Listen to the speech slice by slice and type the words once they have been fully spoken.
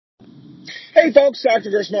Hey folks, Dr.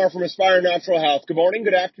 Gersmar from Aspire Natural Health. Good morning,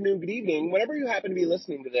 good afternoon, good evening. Whenever you happen to be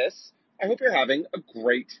listening to this, I hope you're having a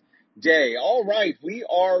great day. All right, we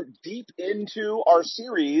are deep into our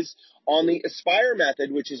series on the Aspire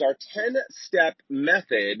method, which is our 10-step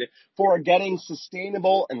method for getting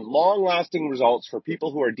sustainable and long-lasting results for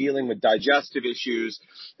people who are dealing with digestive issues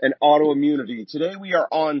and autoimmunity. Today we are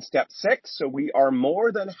on step 6, so we are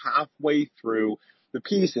more than halfway through the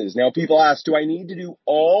pieces. Now, people ask, do I need to do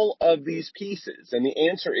all of these pieces? And the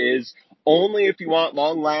answer is only if you want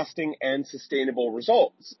long-lasting and sustainable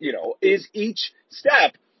results. Is each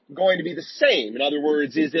step going to be the same? In other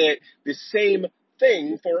words, is it the same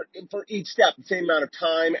thing for each step, the same amount of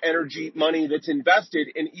time, energy, money that's invested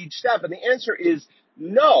in each step? And the answer is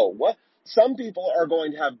no. Some people are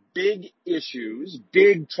going to have big issues,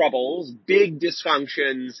 big troubles, big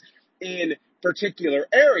dysfunctions in particular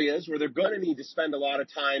areas where they're going to need to spend a lot of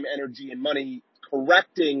time, energy, and money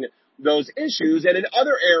correcting those issues. And in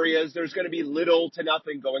other areas, there's going to be little to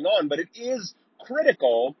nothing going on. But it is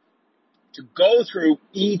critical to go through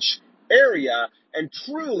each area and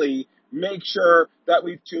truly make sure that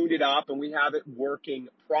we've tuned it up and we have it working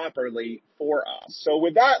properly for us. So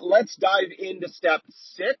with that, let's dive into step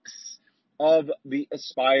 6 of the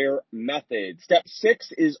Aspire method. Step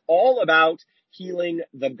 6 is all about healing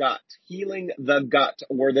the gut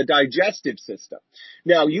or the digestive system.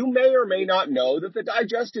 Now, you may or may not know that the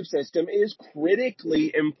digestive system is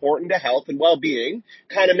critically important to health and well-being.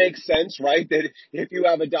 Kind of makes sense, right? That if you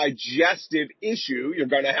have a digestive issue, you're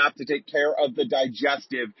going to have to take care of the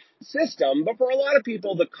digestive system. But for a lot of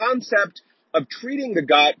people, the concept of treating the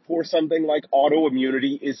gut for something like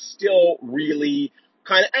autoimmunity is still really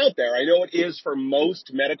kind of out there. I know it is for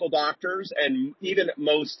most medical doctors and even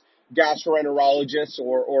most gastroenterologists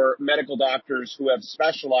or medical doctors who have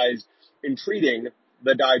specialized in treating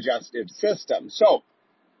the digestive system. So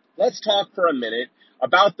let's talk for a minute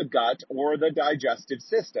about the gut or the digestive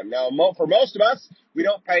system. Now, for most of us, we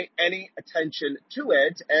don't pay any attention to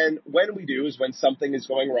it, and when we do is when something is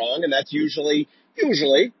going wrong, and that's usually,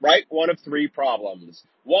 right, one of 3 problems.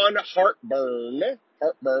 1, heartburn.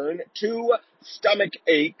 2, stomach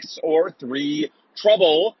aches, or 3,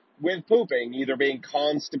 trouble with pooping, either being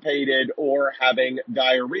constipated or having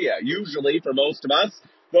diarrhea. Usually, for most of us,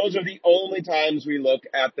 those are the only times we look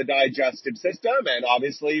at the digestive system, and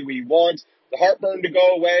obviously we want the heartburn to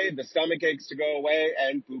go away, the stomach aches to go away,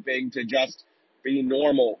 and pooping to just be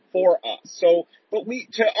normal for us. But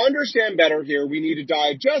to understand better here, we need to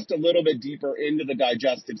dive just a little bit deeper into the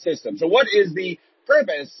digestive system. So what is the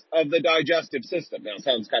purpose of the digestive system? Now, it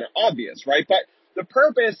sounds kind of obvious, right? But the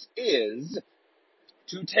purpose is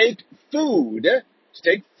to take food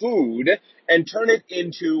and turn it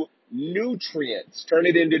into nutrients.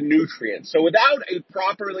 So without a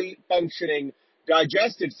properly functioning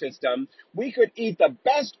digestive system, we could eat the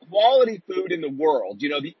best quality food in the world,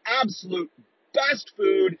 the absolute best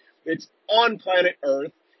food that's on planet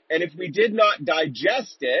Earth. And if we did not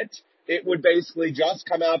digest it, it would basically just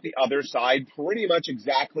come out the other side pretty much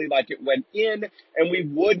exactly like it went in, and we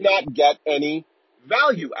would not get any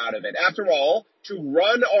value out of it. After all, to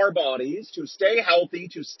run our bodies, to stay healthy,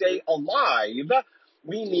 to stay alive,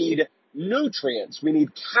 we need nutrients. We need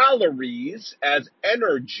calories as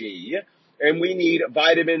energy, and we need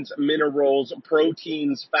vitamins, minerals,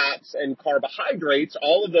 proteins, fats, and carbohydrates,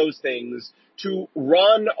 all of those things to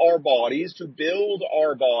run our bodies, to build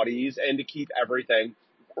our bodies, and to keep everything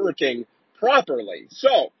working properly.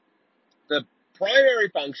 So, the primary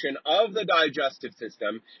function of the digestive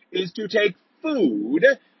system is to take food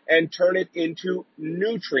and turn it into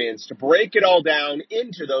nutrients, to break it all down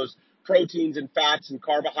into those proteins and fats and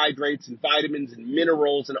carbohydrates and vitamins and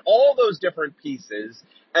minerals and all those different pieces,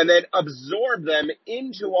 and then absorb them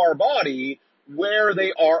into our body where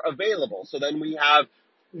they are available. So then we have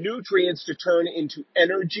nutrients to turn into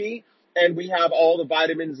energy, and we have all the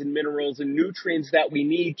vitamins and minerals and nutrients that we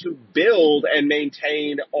need to build and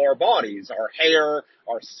maintain our bodies, our hair,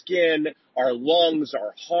 our skin, our lungs,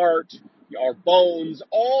 our heart, our bones,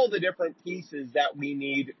 all the different pieces that we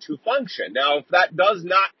need to function. Now, if that does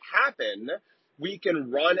not happen, we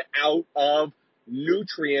can run out of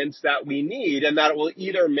nutrients that we need, and that will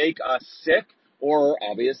either make us sick or,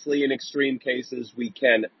 obviously, in extreme cases, we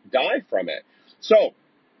can die from it. So,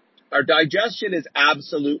 our digestion is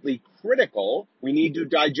absolutely critical. We need to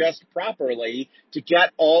digest properly to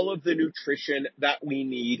get all of the nutrition that we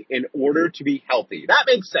need in order to be healthy. That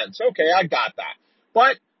makes sense. Okay, I got that.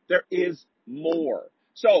 But there is more.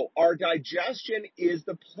 So our digestion is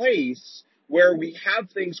the place where we have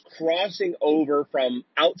things crossing over from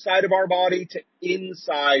outside of our body to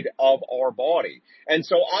inside of our body. And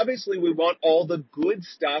so obviously we want all the good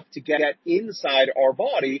stuff to get inside our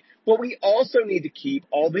body, but we also need to keep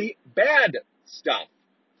all the bad stuff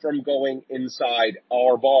from going inside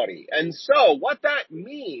our body. And so what that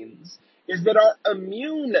means is that our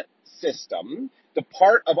immune system, the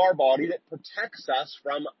part of our body that protects us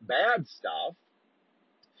from bad stuff,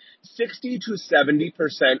 60 to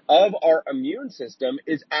 70% of our immune system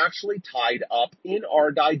is actually tied up in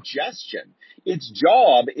our digestion. Its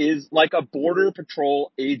job is like a border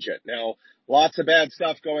patrol agent. Now, lots of bad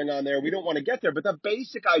stuff going on there. We don't want to get there, but the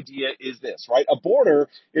basic idea is this, right? A border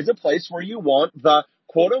is a place where you want the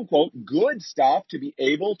quote unquote good stuff to be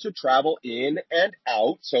able to travel in and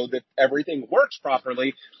out so that everything works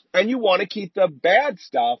properly. And you want to keep the bad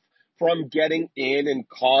stuff from getting in and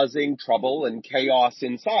causing trouble and chaos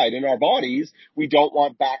inside. In our bodies, we don't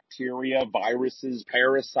want bacteria, viruses,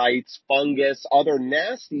 parasites, fungus, other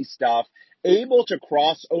nasty stuff able to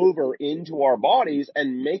cross over into our bodies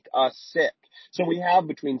and make us sick. So we have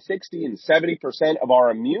between 60 and 70% of our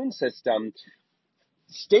immune system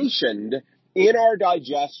stationed in our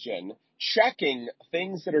digestion, checking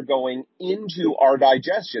things that are going into our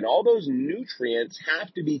digestion. All those nutrients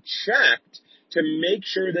have to be checked to make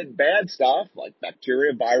sure that bad stuff like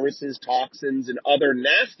bacteria, viruses, toxins, and other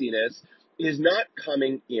nastiness is not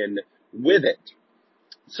coming in with it.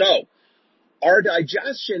 So, our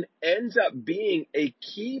digestion ends up being a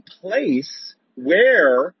key place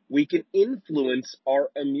where we can influence our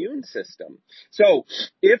immune system. So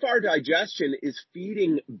if our digestion is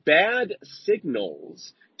feeding bad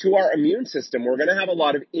signals to our immune system, we're going to have a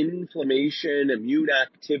lot of inflammation, immune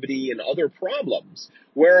activity, and other problems.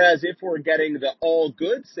 Whereas if we're getting the all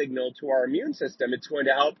good signal to our immune system, it's going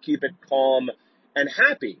to help keep it calm and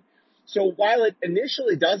happy. So while it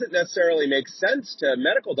initially doesn't necessarily make sense to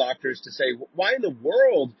medical doctors to say, why in the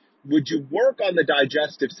world would you work on the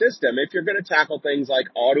digestive system if you're going to tackle things like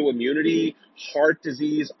autoimmunity, heart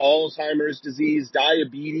disease, Alzheimer's disease,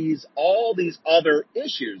 diabetes, all these other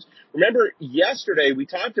issues? Remember, yesterday we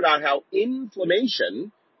talked about how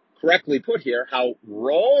inflammation, correctly put here, how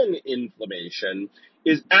wrong inflammation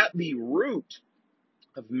is at the root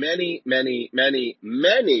of many, many, many,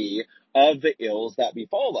 many of the ills that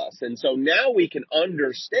befall us. And so now we can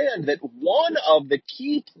understand that one of the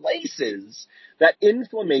key places that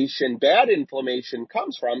inflammation, bad inflammation,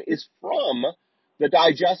 comes from is from the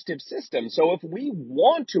digestive system. So if we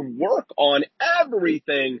want to work on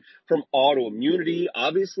everything from autoimmunity,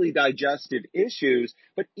 obviously digestive issues,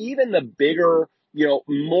 but even the bigger,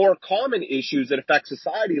 more common issues that affect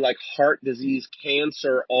society like heart disease,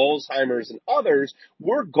 cancer, Alzheimer's, and others,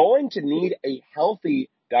 we're going to need a healthy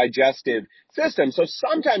digestive system. So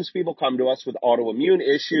sometimes people come to us with autoimmune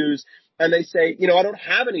issues and they say, I don't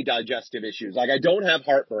have any digestive issues. Like I don't have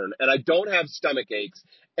heartburn and I don't have stomach aches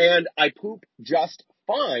and I poop just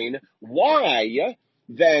fine. Why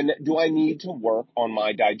then do I need to work on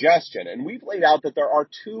my digestion? And we've laid out that there are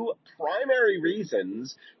two primary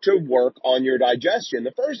reasons to work on your digestion.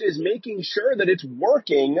 The first is making sure that it's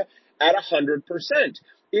working at 100%.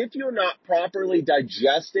 If you're not properly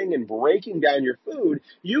digesting and breaking down your food,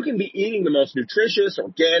 you can be eating the most nutritious,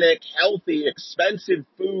 organic, healthy, expensive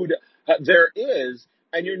food there is,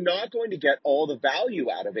 and you're not going to get all the value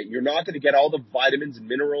out of it. You're not going to get all the vitamins,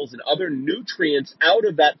 minerals, and other nutrients out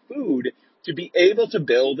of that food to be able to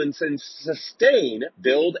build and sustain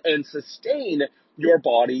your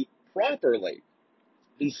body properly.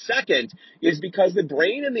 The second is because the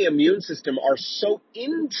brain and the immune system are so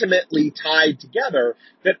intimately tied together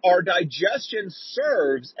that our digestion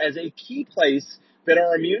serves as a key place that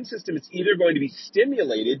our immune system is either going to be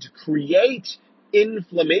stimulated to create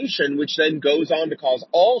inflammation, which then goes on to cause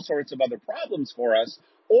all sorts of other problems for us,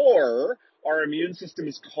 or our immune system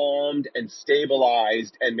is calmed and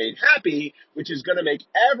stabilized and made happy, which is going to make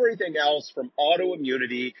everything else from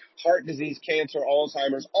autoimmunity, heart disease, cancer,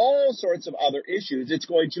 Alzheimer's, all sorts of other issues, it's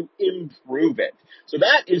going to improve it. So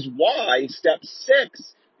that is why step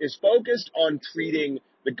 6 is focused on treating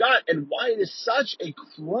the gut and why it is such a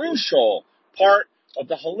crucial part of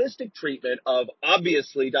the holistic treatment of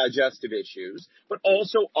obviously digestive issues, but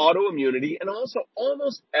also autoimmunity and also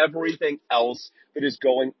almost everything else that is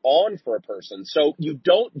going on for a person. So you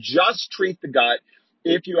don't just treat the gut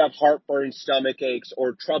if you have heartburn, stomach aches,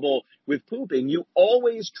 or trouble with pooping. You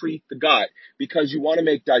always treat the gut because you want to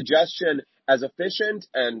make digestion as efficient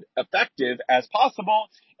and effective as possible.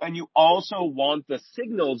 And you also want the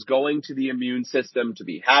signals going to the immune system to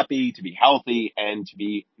be happy, to be healthy, and to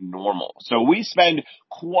be normal. So we spend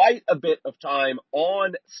quite a bit of time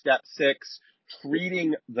on step 6,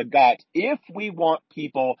 treating the gut if we want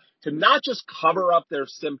people to not just cover up their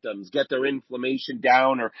symptoms, get their inflammation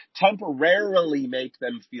down, or temporarily make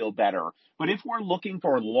them feel better. But if we're looking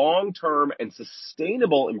for long-term and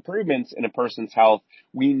sustainable improvements in a person's health,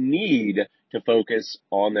 we need to focus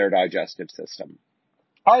on their digestive system.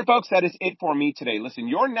 All right, folks, that is it for me today. Listen,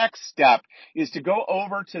 your next step is to go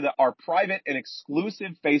over to our private and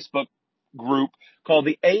exclusive Facebook group called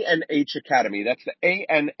the ANH Academy. That's the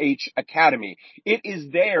ANH Academy. It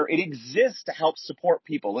is there. It exists to help support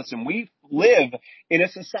people. Listen, we live in a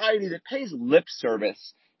society that pays lip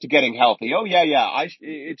service to getting healthy. Oh, yeah,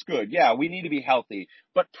 it's good. Yeah, we need to be healthy.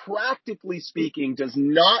 But practically speaking, does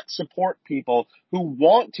not support people who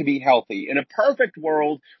want to be healthy. In a perfect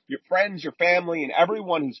world, your friends, your family, and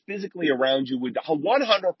everyone who's physically around you would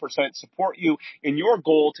 100% support you in your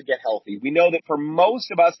goal to get healthy. We know that for most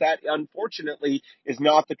of us, that unfortunately is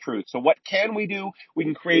not the truth. So what can we do? We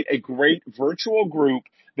can create a great virtual group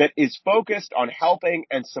that is focused on helping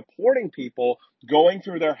and supporting people going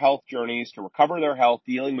through their health journeys to recover their health,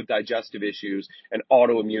 dealing with digestive issues and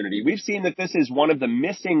autoimmunity. We've seen that this is one of the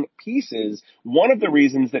missing pieces, one of the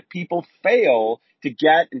reasons that people fail to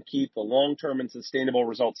get and keep the long-term and sustainable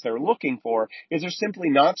results they're looking for is they're simply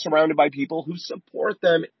not surrounded by people who support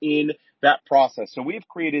them in that process. So we've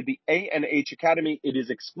created the ANH Academy. It is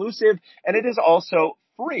exclusive and it is also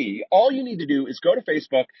free. All you need to do is go to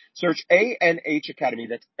Facebook, search ANH Academy.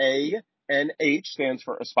 That's ANH, stands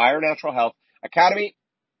for Aspire Natural Health Academy.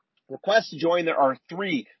 Request to join. There are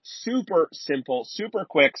 3 super simple, super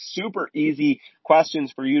quick, super easy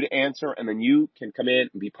questions for you to answer, and then you can come in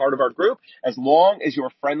and be part of our group as long as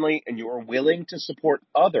you're friendly and you're willing to support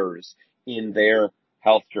others in their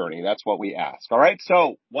health journey. That's what we ask. All right.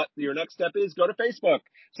 So what your next step is, go to Facebook,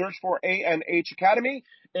 search for ANH Academy,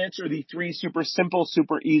 answer the 3 super simple,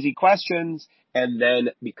 super easy questions, and then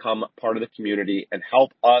become part of the community and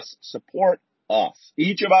help us support us,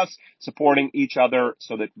 each of us supporting each other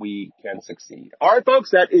so that we can succeed. All right,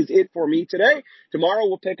 folks, that is it for me today. Tomorrow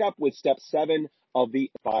we'll pick up with step 7 of the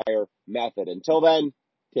FIRE method. Until then,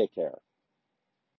 take care.